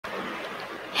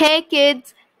Hey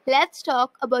kids, let's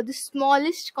talk about the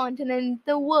smallest continent in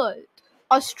the world,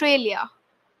 Australia.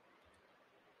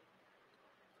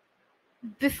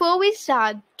 Before we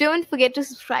start, don't forget to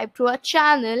subscribe to our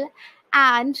channel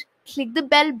and click the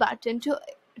bell button to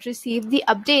receive the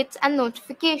updates and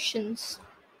notifications.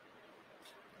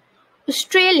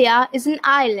 Australia is an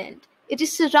island. It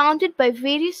is surrounded by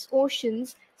various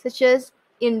oceans such as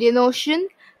Indian Ocean,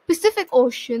 Pacific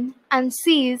Ocean, and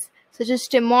seas such as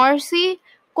Timor Sea,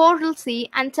 Coral Sea,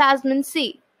 and Tasman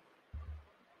Sea.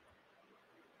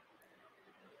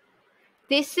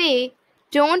 They say,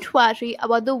 don't worry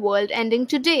about the world ending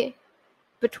today.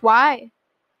 But why?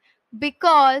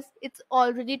 Because it's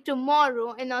already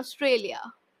tomorrow in Australia.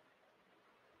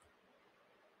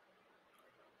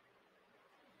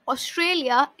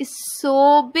 Australia is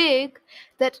so big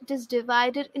that it is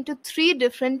divided into three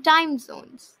different time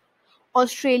zones: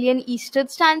 Australian Eastern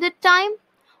Standard Time,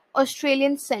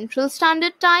 Australian Central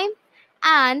Standard Time,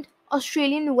 and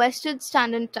Australian Western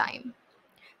Standard Time.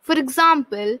 For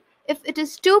example, if it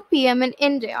is 2 p.m. in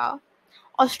India,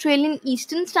 Australian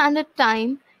Eastern Standard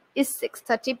Time is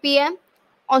 6:30 p.m.,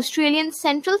 Australian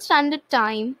Central Standard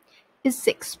Time is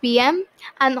 6 p.m.,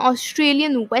 and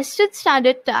Australian Western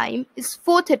Standard Time is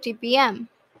 4:30 p.m.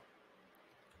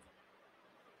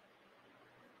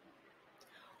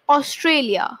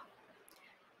 Australia.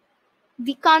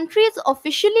 The country is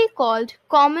officially called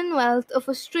Commonwealth of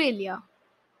Australia.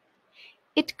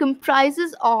 It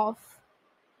comprises of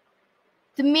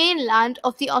the mainland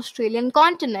of the Australian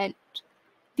continent,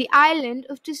 the island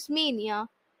of Tasmania,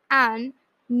 and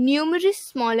numerous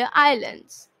smaller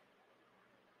islands.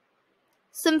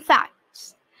 Some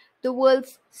facts: the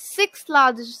world's sixth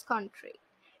largest country.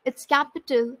 Its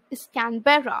capital is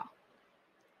Canberra.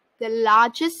 The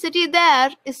largest city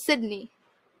there is Sydney.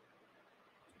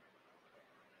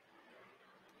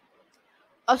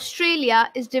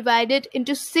 Australia is divided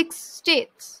into 6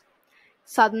 states: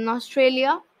 Southern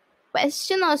Australia,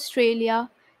 Western Australia,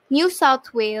 New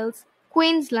South Wales,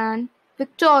 Queensland,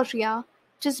 Victoria,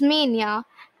 Tasmania,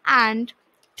 and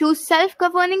 2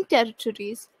 self-governing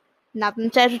territories, Northern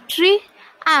Territory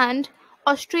and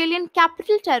Australian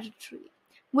Capital Territory,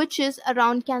 which is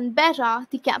around Canberra,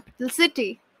 the capital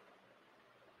city.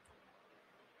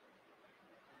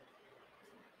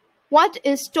 What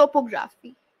is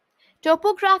topography?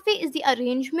 Topography is the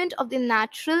arrangement of the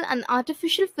natural and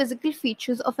artificial physical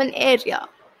features of an area.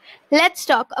 Let's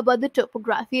talk about the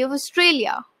topography of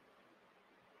Australia.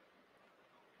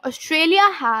 Australia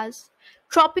has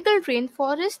tropical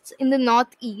rainforests in the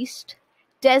northeast,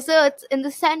 deserts in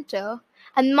the center,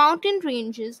 and mountain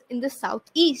ranges in the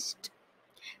southeast.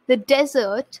 The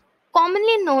desert,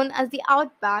 commonly known as the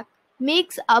outback,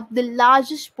 makes up the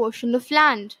largest portion of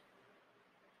land.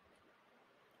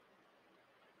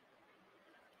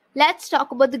 Let's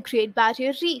talk about the Great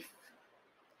Barrier Reef,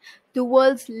 the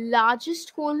world's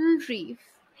largest coral reef.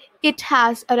 It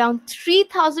has around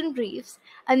 3,000 reefs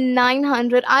and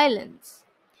 900 islands.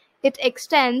 It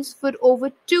extends for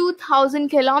over 2,000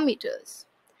 kilometers.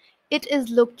 It is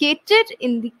located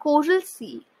in the Coral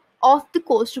Sea off the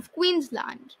coast of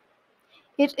Queensland.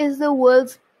 It is the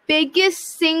world's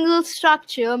biggest single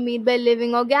structure made by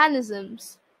living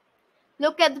organisms.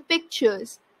 Look at the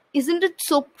pictures. Isn't it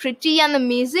so pretty and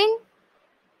amazing?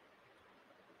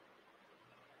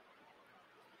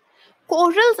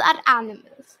 Corals are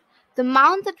animals. The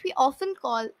mound that we often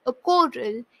call a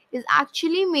coral is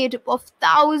actually made up of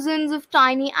thousands of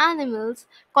tiny animals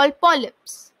called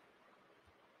polyps.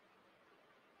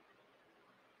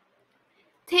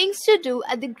 Things to do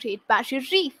at the Great Barrier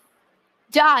Reef: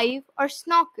 dive or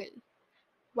snorkel,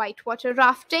 whitewater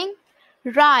rafting,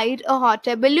 ride a hot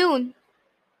air balloon.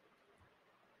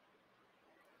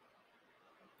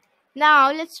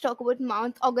 Now let's talk about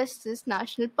Mount Augustus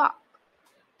National Park.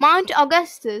 Mount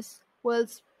Augustus,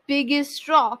 world's biggest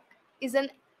rock, is an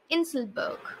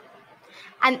Inselberg.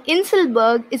 An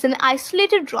Inselberg is an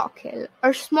isolated rock hill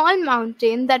or small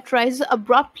mountain that rises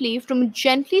abruptly from a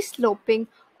gently sloping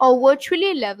or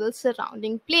virtually level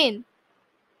surrounding plain.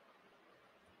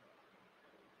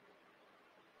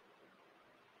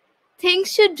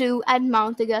 Things to do at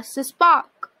Mount Augustus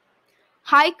Park: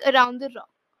 hike around the rock.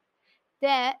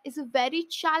 There is a very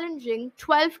challenging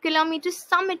 12-kilometer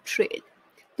summit trail.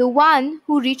 The one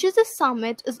who reaches the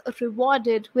summit is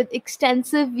rewarded with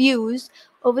extensive views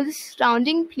over the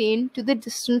surrounding plain to the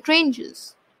distant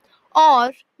ranges.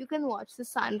 Or you can watch the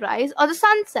sunrise or the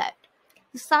sunset.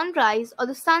 The sunrise or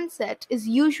the sunset is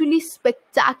usually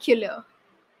spectacular.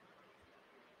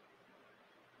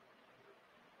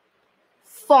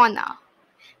 Fauna.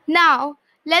 Now,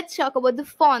 let's talk about the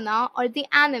fauna or the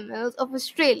animals of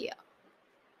Australia.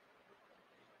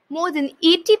 More than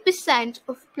 80%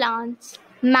 of plants,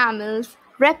 mammals,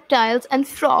 reptiles, and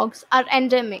frogs are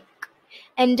endemic.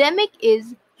 Endemic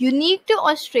is unique to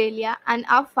Australia and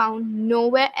are found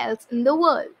nowhere else in the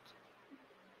world.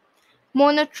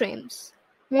 Monotremes.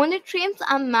 Monotremes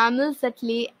are mammals that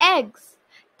lay eggs.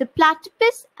 The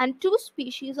platypus and two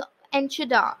species of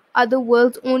Enchida are the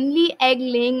world's only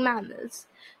egg-laying mammals,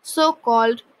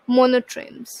 so-called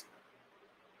monotremes.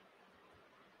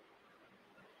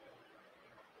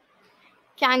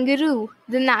 Kangaroo,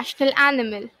 the national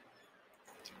animal.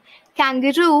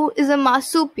 Kangaroo is a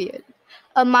marsupial.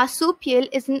 A marsupial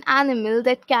is an animal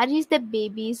that carries their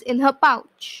babies in her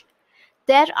pouch.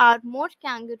 There are more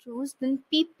kangaroos than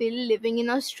people living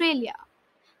in Australia.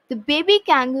 The baby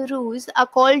kangaroos are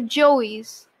called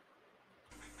joeys.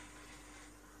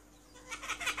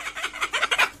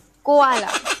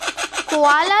 Koalas.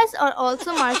 Koalas are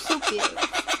also marsupials.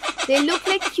 They look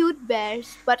like cute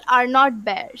bears but are not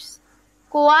bears.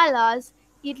 Koalas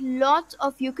eat lots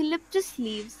of eucalyptus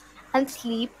leaves and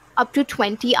sleep up to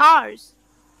 20 hours.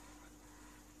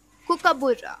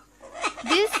 Kookaburra.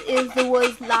 This is the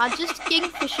world's largest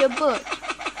kingfisher bird.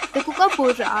 The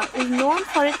kookaburra is known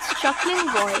for its chuckling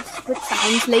voice which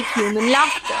sounds like human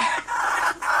laughter.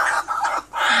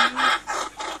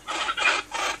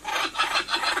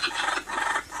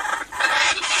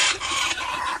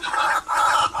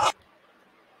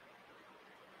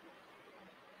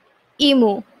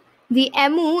 Emu. The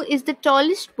emu is the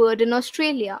tallest bird in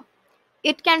Australia.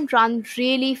 It can run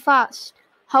really fast.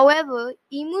 However,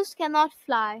 emus cannot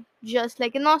fly, just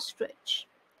like an ostrich.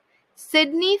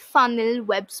 Sydney funnel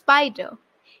web spider.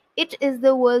 It is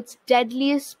the world's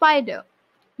deadliest spider.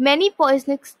 Many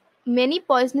poisonous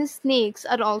snakes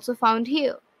are also found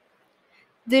here.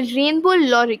 The rainbow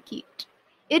lorikeet.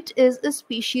 It is a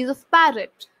species of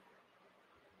parrot.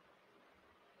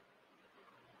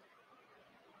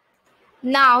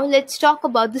 Now let's talk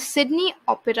about the Sydney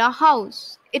Opera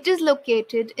House. It is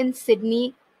located in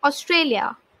Sydney,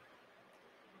 Australia.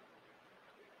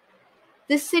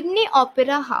 The Sydney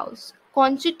Opera House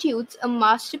constitutes a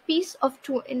masterpiece of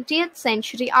 20th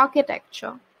century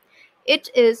architecture. It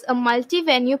is a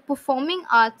multi-venue performing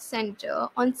arts centre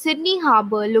on Sydney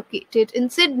Harbour located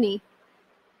in Sydney.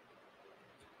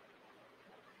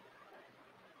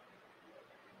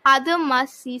 Other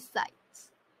must-see sites: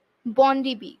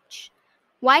 Bondi Beach,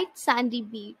 white sandy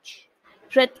beach,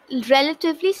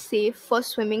 relatively safe for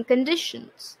swimming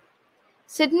conditions.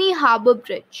 Sydney Harbour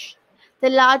Bridge, the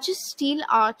largest steel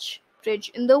arch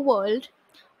bridge in the world.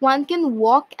 One can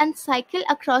walk and cycle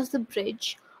across the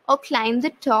bridge or climb the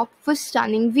top for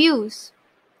stunning views.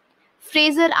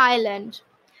 Fraser Island,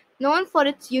 known for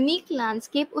its unique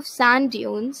landscape of sand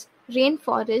dunes,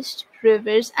 rainforest,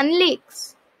 rivers, and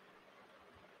lakes.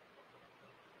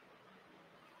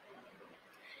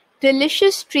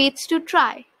 Delicious treats to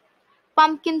try.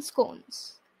 Pumpkin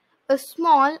scones. A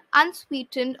small,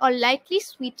 unsweetened or lightly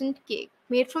sweetened cake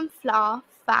made from flour,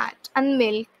 fat, and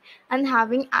milk and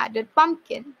having added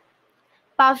pumpkin.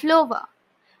 Pavlova.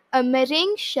 A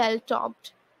meringue shell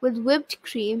topped with whipped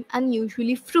cream and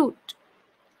usually fruit.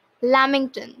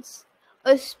 Lamingtons.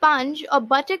 A sponge or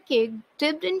butter cake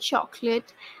dipped in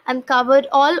chocolate and covered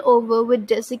all over with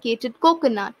desiccated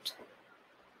coconut.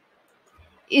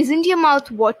 Isn't your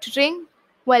mouth watering?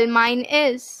 Well, mine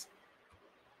is.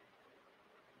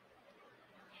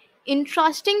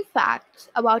 Interesting facts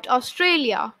about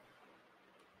Australia.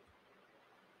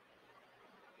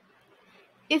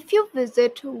 If you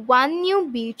visit one new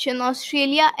beach in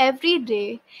Australia every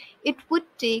day, it would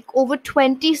take over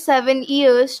 27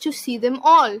 years to see them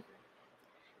all.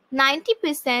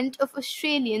 90% of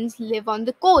Australians live on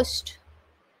the coast.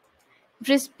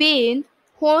 Brisbane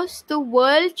hosts the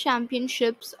World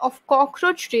Championships of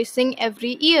Cockroach Racing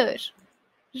every year.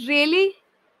 Really?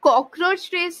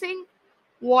 Cockroach racing?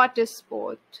 What a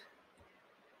sport!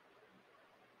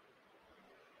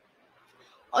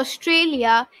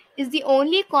 Australia is the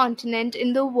only continent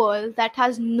in the world that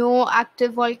has no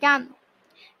active volcano.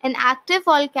 An active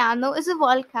volcano is a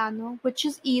volcano which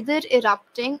is either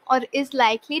erupting or is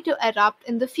likely to erupt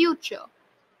in the future.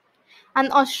 An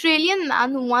Australian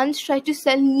man once tried to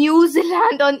sell New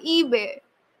Zealand on eBay.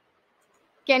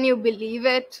 Can you believe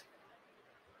it?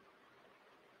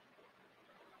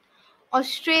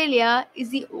 Australia is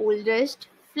the oldest,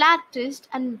 flattest,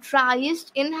 and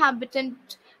driest inhabited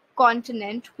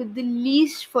continent with the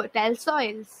least fertile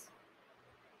soils.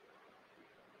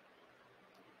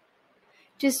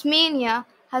 Tasmania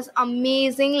has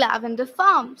amazing lavender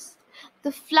farms.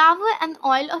 The flower and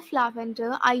oil of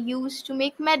lavender are used to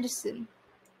make medicine.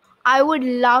 I would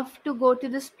love to go to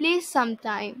this place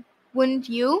sometime. Wouldn't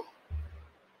you?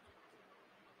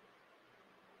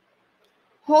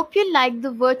 Hope you liked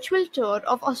the virtual tour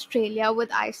of Australia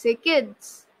with I Say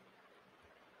Kids.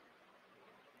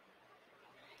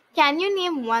 Can you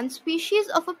name one species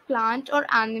of a plant or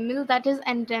animal that is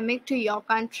endemic to your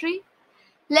country?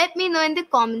 Let me know in the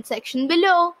comment section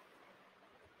below.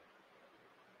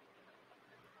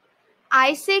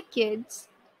 I Say Kids,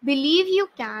 believe you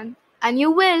can and you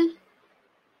will.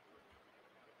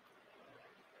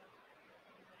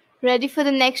 Ready for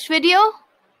the next video?